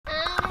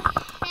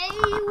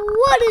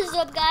What is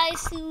up,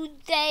 guys?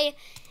 Today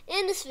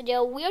in this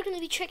video we are going to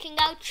be checking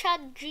out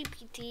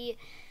ChatGPT.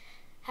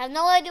 Have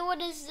no idea what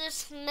is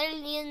this.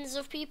 Millions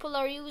of people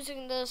are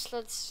using this.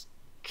 Let's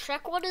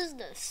check what is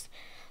this.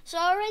 So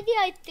already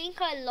I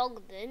think I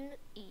logged in.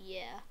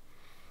 Yeah.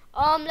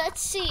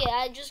 Let's see.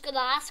 I'm just gonna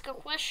ask a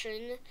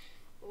question.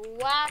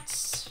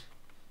 What's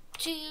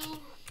 2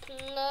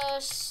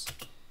 plus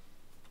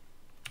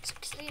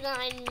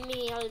 69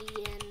 million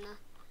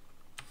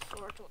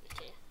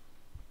 420?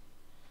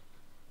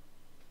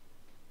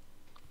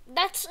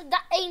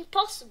 That ain't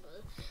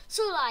possible.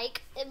 So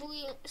like if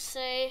we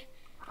say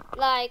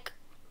like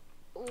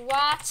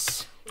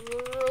what's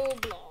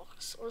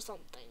Roblox or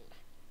something,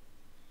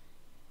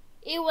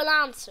 it will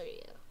answer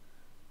you.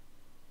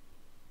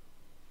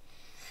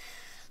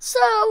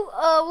 So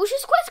which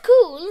is quite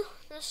cool.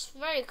 That's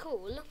very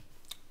cool.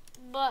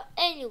 But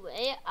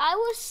anyway, I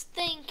was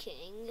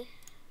thinking,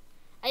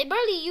 I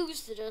barely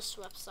used this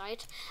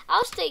website. I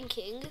was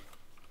thinking,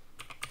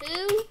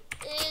 who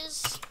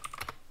is,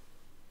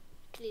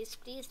 please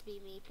be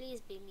me,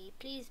 please be me,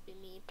 please be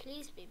me,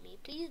 please be me,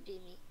 please be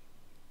me.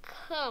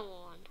 Come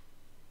on.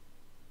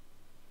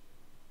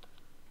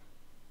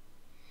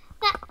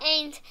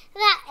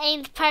 That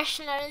ain't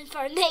personal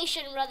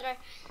information, brother.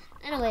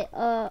 Anyway,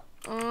 are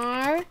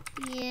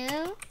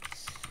you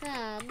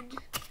subbed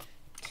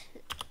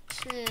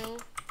to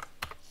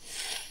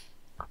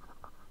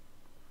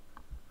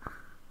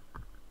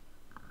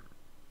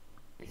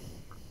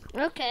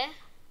okay.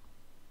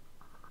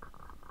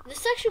 This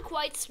is actually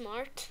quite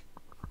smart.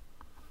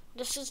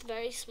 This is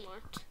very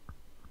smart.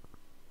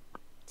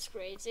 It's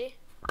crazy.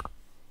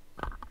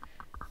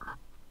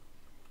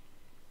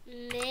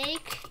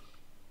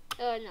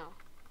 No.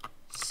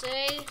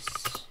 Say,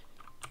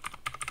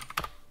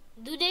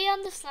 do they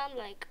understand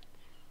like?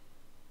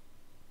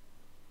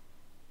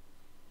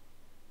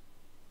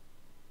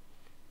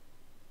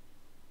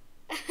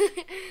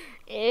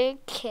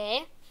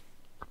 Okay.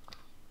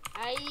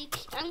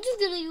 I'm just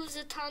gonna use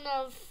a ton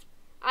of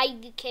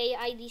IDK,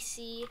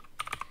 IDC,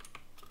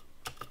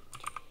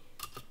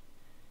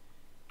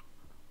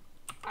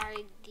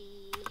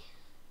 IDC.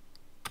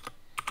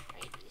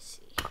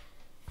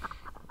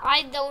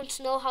 I don't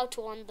know how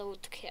to on,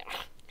 don't care.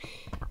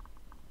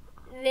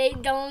 They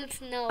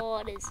don't know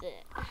what is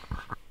it.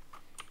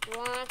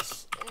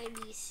 What's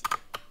IDC?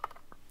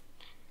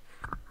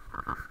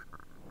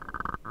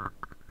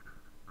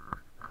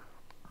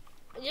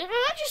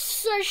 I just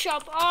search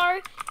up,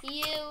 are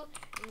you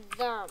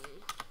them?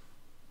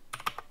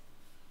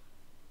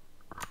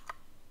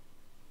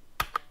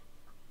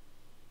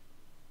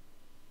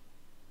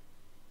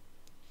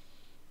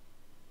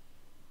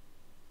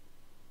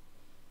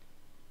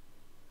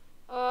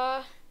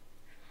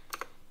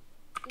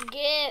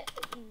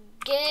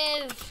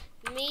 Give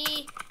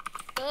me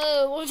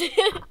food.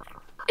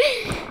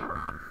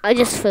 I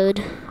just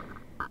food.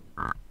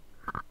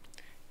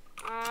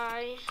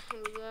 I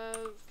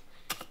love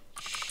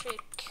chicken.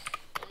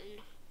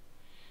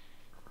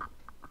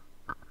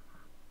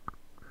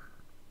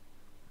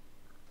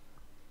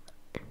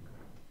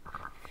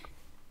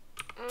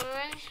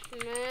 I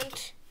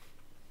meant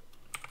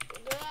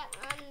the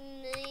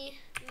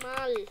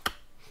animal.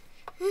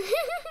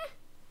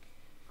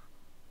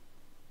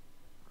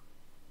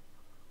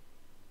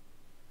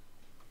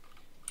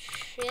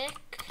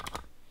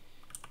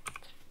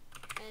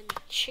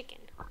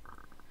 Chicken.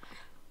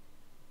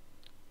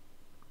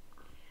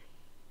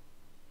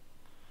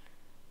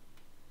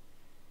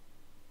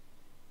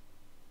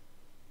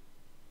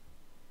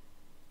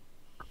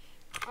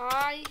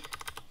 I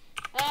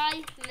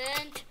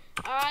meant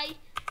I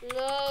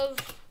love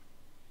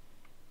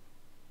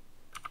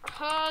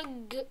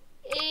hugging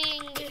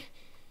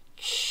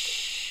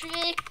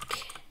chicken.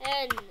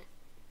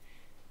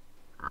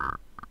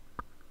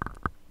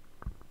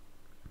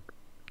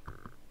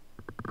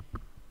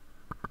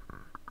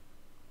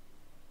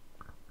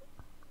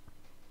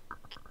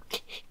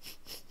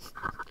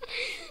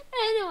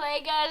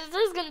 Anyway, guys,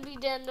 this is gonna be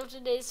the end of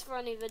today's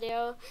funny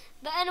video.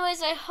 But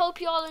anyways, I hope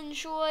you all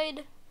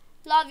enjoyed.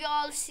 Love you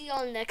all. See you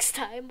all next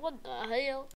time. What the hell?